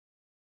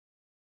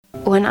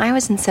When I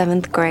was in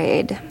 7th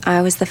grade,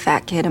 I was the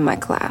fat kid in my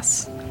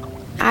class.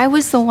 I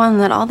was the one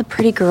that all the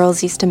pretty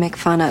girls used to make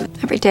fun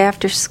of. Every day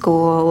after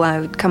school, I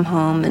would come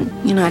home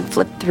and, I'd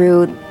flip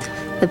through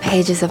the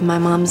pages of my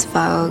mom's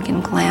Vogue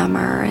and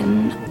Glamour,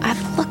 and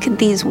I'd look at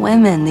these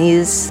women,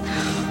 these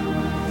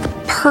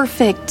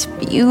perfect,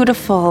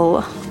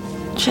 beautiful,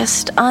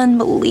 just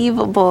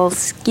unbelievable,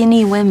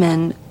 skinny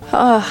women.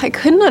 Oh, I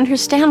couldn't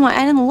understand why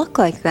I didn't look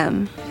like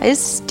them. I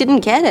just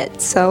didn't get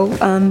it, so,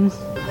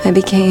 I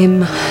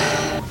became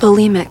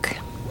bulimic.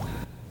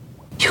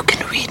 You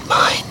can read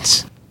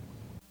minds.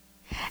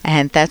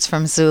 And that's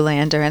from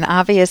Zoolander. And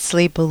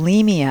obviously,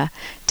 bulimia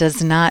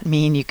does not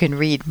mean you can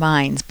read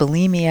minds.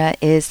 Bulimia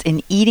is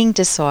an eating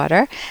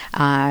disorder.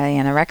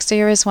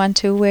 Anorexia is one,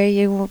 too, where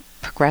you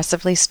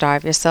progressively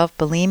starve yourself.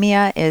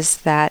 Bulimia, it's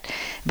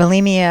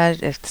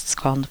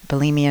called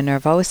bulimia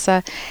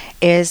nervosa,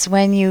 is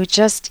when you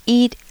just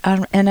eat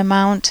an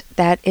amount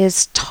that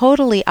is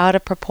totally out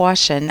of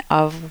proportion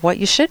of what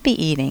you should be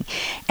eating.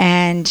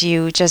 And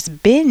you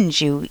just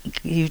binge, you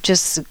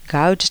just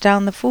gouge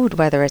down the food,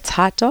 whether it's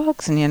hot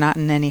dogs, and you're not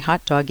in any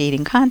hot dog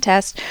eating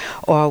contest,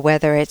 or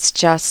whether it's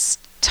just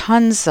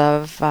tons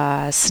of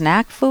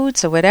snack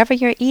foods or whatever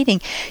you're eating.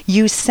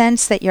 You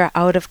sense that you're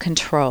out of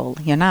control.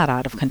 You're not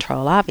out of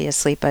control,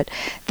 obviously, but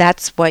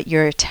that's what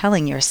you're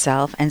telling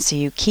yourself, and so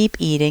you keep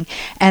eating,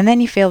 and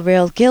then you feel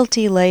real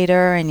guilty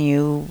later, and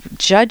you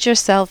judge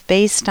yourself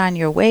based on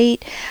your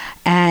weight,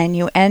 and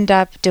you end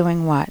up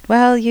doing what?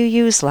 Well, you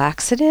use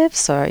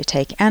laxatives, or you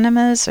take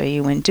enemas, or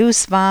you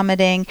induce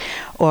vomiting,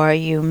 or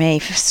you may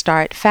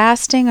start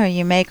fasting, or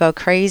you may go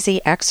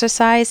crazy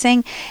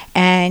exercising.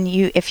 And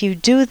if you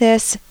do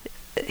this,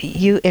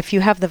 if you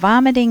have the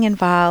vomiting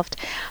involved,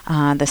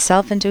 the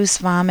self-induced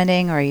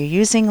vomiting, or you're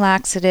using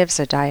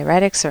laxatives or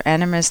diuretics or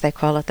enemas, they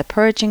call it the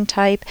purging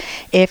type.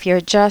 If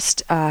you're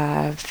just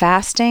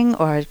fasting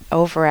or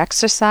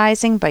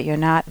over-exercising, but you're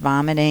not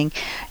vomiting,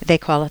 they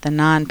call it the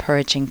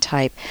non-purging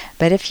type.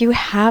 But if you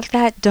have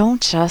that,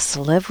 don't just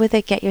live with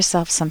it. Get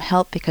yourself some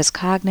help, because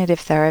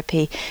cognitive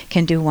therapy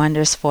can do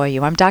wonders for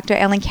you. I'm Dr.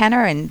 Ellen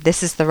Kenner, and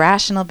this is The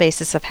Rational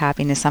Basis of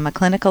Happiness. I'm a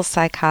clinical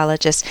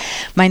psychologist.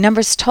 My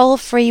number's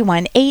toll-free,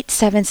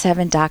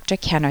 1-877-Dr.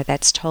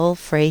 That's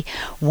toll-free,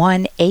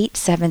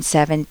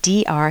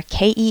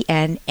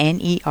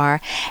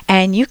 1-877-DRKENNER.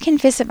 And you can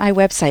visit my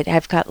website.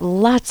 I've got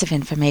lots of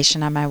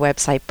information on my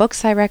website,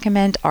 books I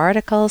recommend,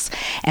 articles,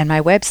 and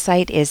my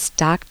website is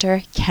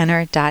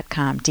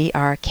drkenner.com,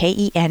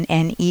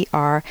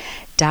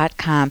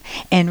 DRKENNER.com.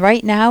 And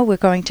right now we're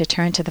going to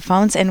turn to the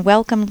phones and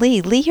welcome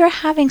Lee. Lee, you're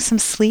having some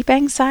sleep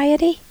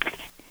anxiety?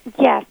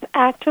 Yes,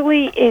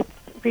 actually it's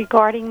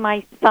regarding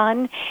my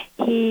son.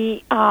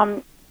 He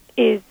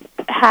is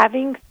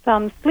having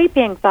some sleep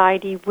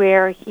anxiety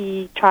where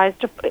he's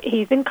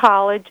in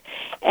college,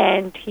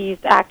 and he's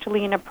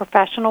actually in a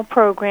professional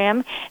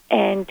program,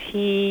 and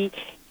he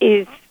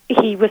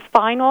was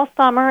fine all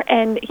summer,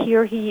 and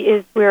here he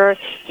is where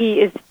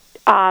he is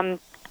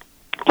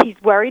he's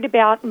worried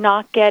about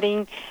not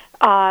getting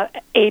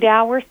 8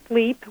 hours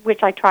sleep,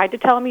 which I tried to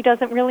tell him he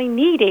doesn't really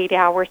need 8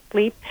 hours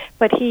sleep,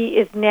 but he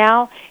is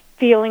now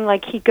feeling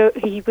like he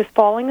was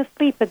falling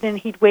asleep, but then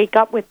he'd wake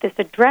up with this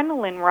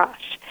adrenaline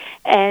rush.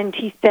 And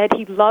he said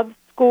he loves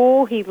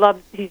school, he's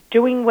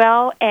doing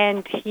well,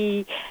 and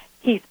he's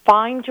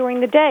fine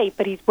during the day,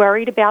 but he's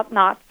worried about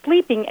not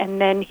sleeping,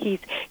 and then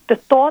the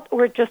thought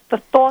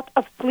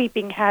of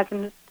sleeping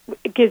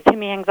gives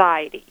him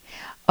anxiety.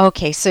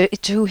 Okay, so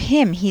to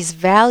him, he's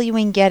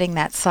valuing getting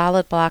that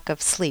solid block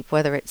of sleep,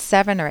 whether it's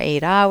 7 or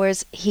 8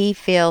 hours. He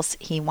feels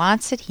he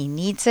wants it, he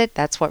needs it.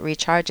 That's what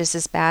recharges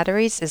his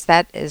batteries. Is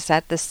that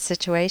the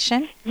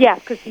situation? Yes,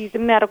 because he's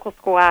in medical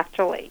school,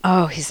 actually.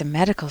 Oh, he's in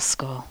medical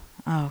school.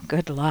 Oh,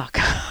 good luck.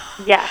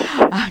 Yes.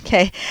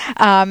 Okay.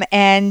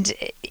 And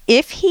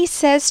if he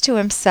says to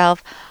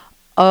himself,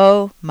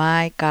 oh,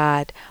 my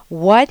God,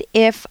 what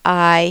if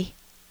I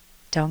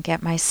don't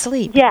get my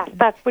sleep? Yes,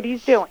 that's what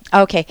he's doing.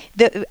 Okay.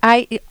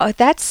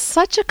 That's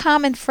such a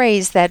common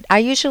phrase that I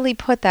usually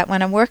put that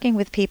when I'm working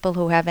with people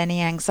who have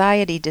any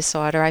anxiety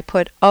disorder. I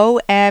put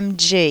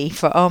OMG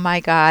for oh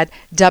my God,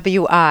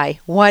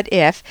 WI, what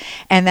if,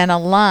 and then a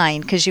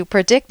line, because you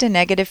predict a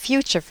negative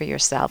future for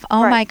yourself.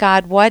 Oh my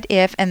God, what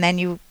if, and then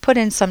you put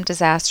in some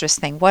disastrous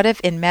thing. What if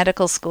in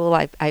medical school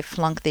I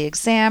flunk the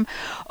exam?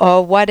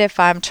 Or what if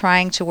I'm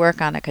trying to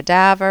work on a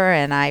cadaver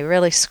and I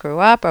really screw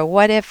up? Or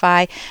what if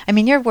they're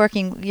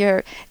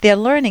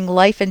learning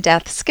life and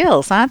death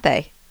skills, aren't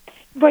they?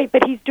 Right,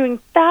 but he's doing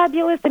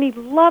fabulous and he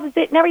loves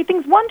it and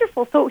everything's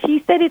wonderful. So he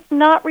said it's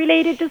not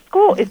related to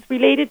school. It's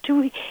related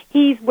to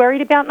he's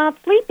worried about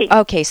not sleeping.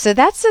 Okay, so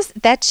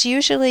that's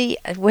usually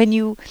when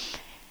you...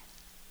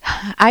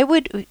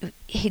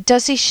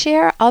 does he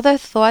share other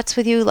thoughts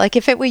with you? Like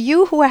if it were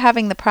you who were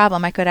having the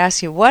problem, I could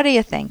ask you, what are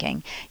you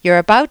thinking? You're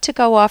about to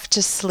go off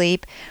to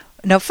sleep.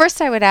 No,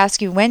 first I would ask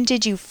you, when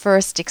did you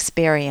first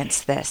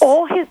experience this?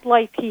 All his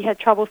life he had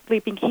trouble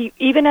sleeping.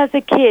 Even as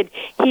a kid,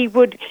 he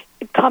would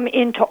come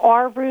into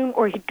our room,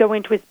 or he'd go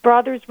into his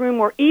brother's room,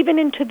 or even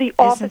into the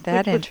office, Isn't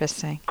that which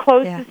interesting? was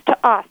closest to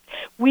us.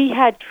 We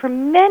had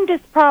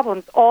tremendous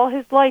problems all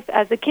his life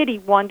as a kid. He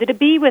wanted to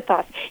be with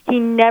us. He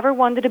never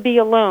wanted to be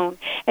alone.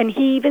 And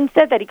he even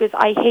said that. He goes,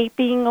 I hate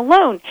being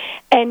alone.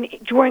 And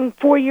during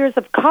 4 years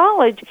of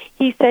college,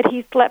 he said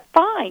he slept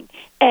fine.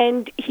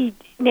 And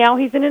now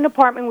he's in an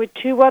apartment with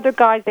 2 other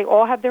guys. They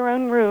all have their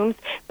own rooms,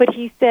 but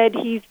he said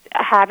he's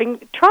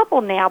having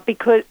trouble now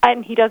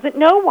and he doesn't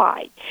know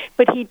why.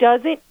 But he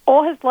doesn't,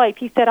 all his life,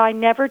 he said, I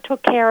never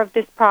took care of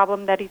this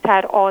problem that he's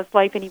had all his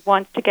life, and he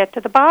wants to get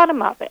to the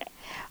bottom of it.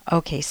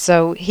 Okay,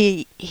 so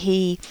if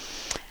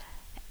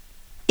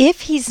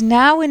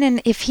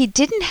he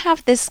didn't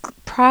have this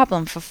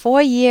problem for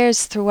 4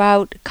 years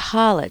throughout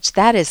college,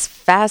 that is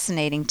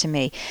fascinating to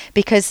me,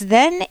 because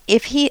then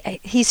if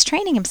he's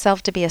training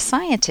himself to be a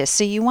scientist,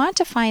 so you want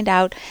to find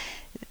out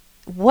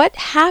what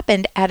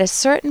happened at a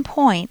certain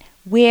point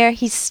where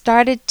he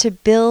started to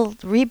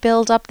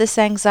rebuild up this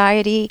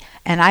anxiety,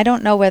 and I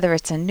don't know whether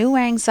it's a new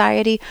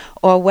anxiety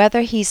or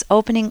whether he's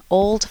opening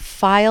old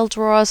file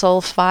drawers,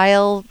 old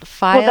files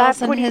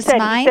in his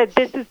mind. He said,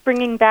 this is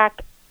bringing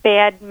back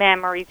bad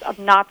memories of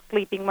not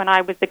sleeping when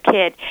I was a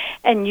kid,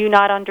 and you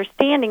not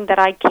understanding that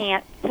I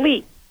can't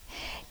sleep.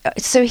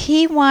 So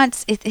he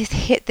wants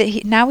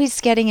now he's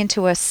getting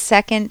into a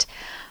second.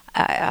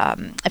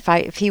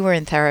 If he were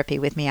in therapy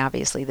with me,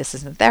 obviously this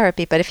isn't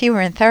therapy, but if he were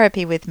in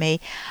therapy with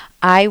me,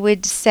 I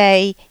would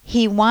say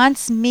he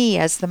wants me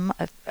as the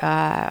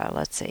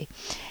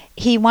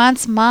he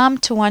wants Mom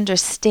to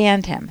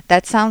understand him.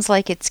 That sounds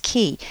like it's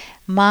key.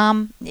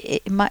 Mom,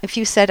 if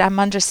you said, I'm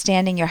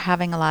understanding you're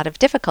having a lot of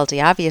difficulty,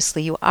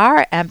 obviously you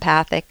are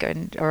empathic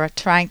or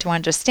trying to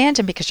understand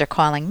him because you're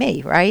calling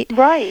me, right?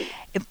 Right.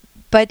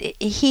 But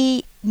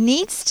he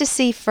needs to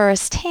see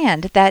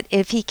firsthand that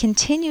if he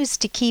continues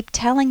to keep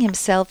telling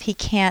himself he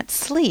can't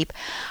sleep,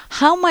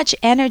 how much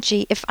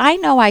energy, if I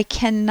know I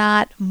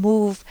cannot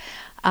move,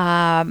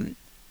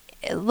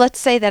 let's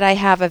say that I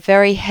have a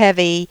very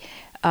heavy,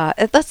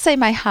 let's say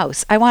my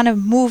house, I want to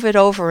move it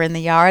over in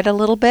the yard a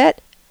little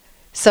bit,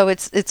 so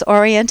it's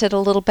oriented a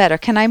little better.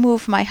 Can I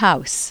move my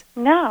house?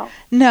 No.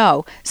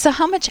 No. So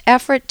how much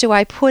effort do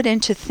I put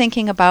into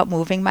thinking about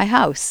moving my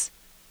house?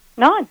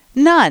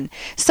 None.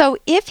 So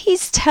if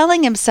he's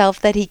telling himself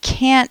that he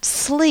can't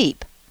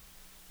sleep,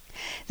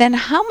 then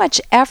how much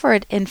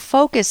effort and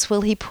focus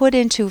will he put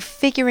into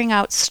figuring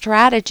out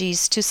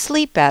strategies to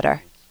sleep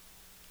better?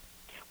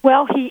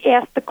 Well, he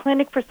asked the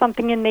clinic for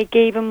something, and they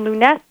gave him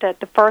Lunesta.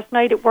 The first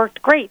night it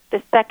worked great.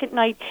 The second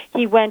night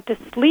he went to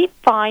sleep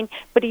fine,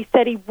 but he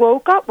said he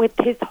woke up with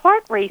his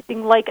heart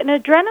racing like an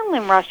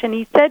adrenaline rush, and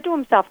he said to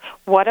himself,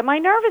 what am I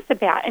nervous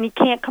about? And he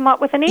can't come up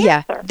with an answer.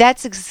 Yeah,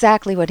 that's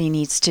exactly what he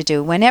needs to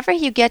do. Whenever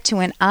you get to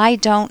an I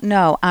don't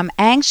know, I'm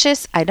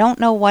anxious, I don't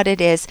know what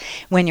it is.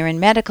 When you're in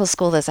medical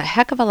school, there's a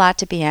heck of a lot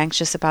to be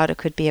anxious about. It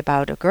could be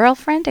about a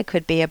girlfriend. It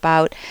could be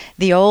about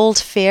the old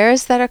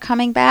fears that are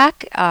coming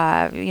back,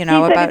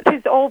 about it's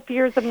his old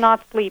fears of not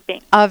sleeping.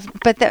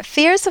 But the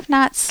fears of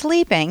not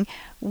sleeping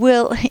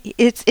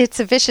it's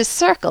a vicious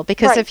circle,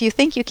 because right. If you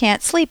think you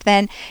can't sleep,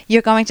 then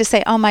you're going to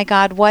say, oh my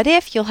God, what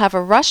if? You'll have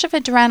a rush of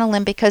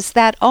adrenaline, because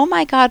that oh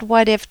my God,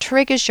 what if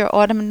triggers your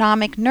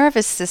autonomic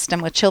nervous system,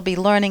 which he'll be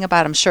learning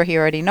about. I'm sure he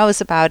already knows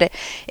about it.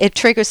 It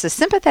triggers the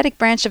sympathetic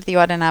branch of the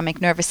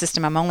autonomic nervous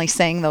system. I'm only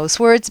saying those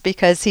words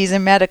because he's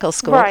in medical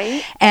school.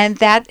 Right. And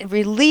that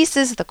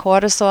releases the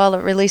cortisol,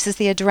 it releases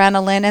the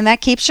adrenaline, and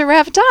that keeps you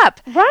revved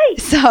up. Right.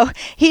 So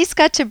he's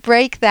got to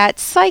break that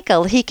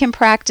cycle. He can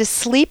practice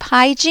sleep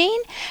hygiene.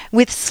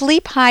 With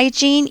sleep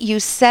hygiene,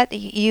 you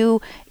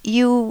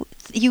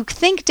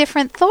think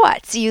different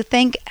thoughts. You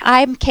think,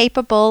 I'm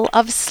capable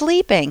of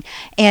sleeping.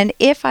 And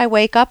if I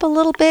wake up a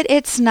little bit,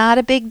 it's not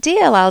a big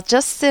deal. I'll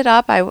just sit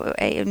up,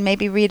 I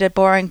maybe read a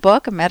boring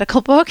book, a medical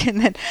book, and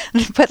then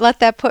let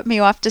that put me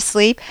off to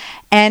sleep.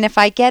 And if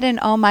I get an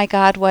oh my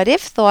God, what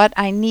if thought,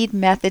 I need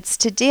methods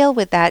to deal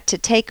with that, to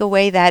take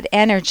away that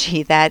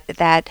energy,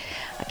 that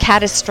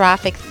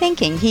catastrophic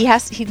thinking. He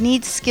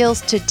needs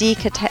skills to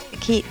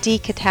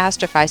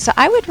decatastrophize. So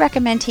I would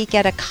recommend he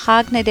get a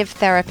cognitive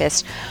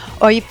therapist.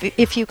 Or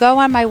if you go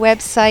on my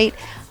website,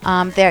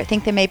 I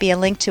think there may be a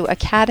link to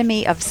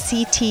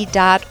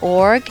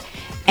academyofct.org.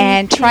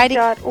 And try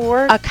to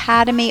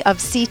Academy of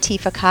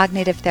CT for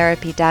Cognitive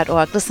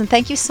Therapy.org. Listen,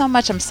 thank you so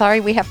much. I'm sorry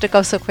we have to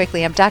go so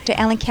quickly. I'm Dr.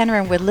 Ellen Kenner,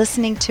 and we're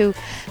listening to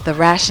The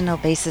Rational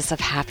Basis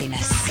of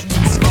Happiness.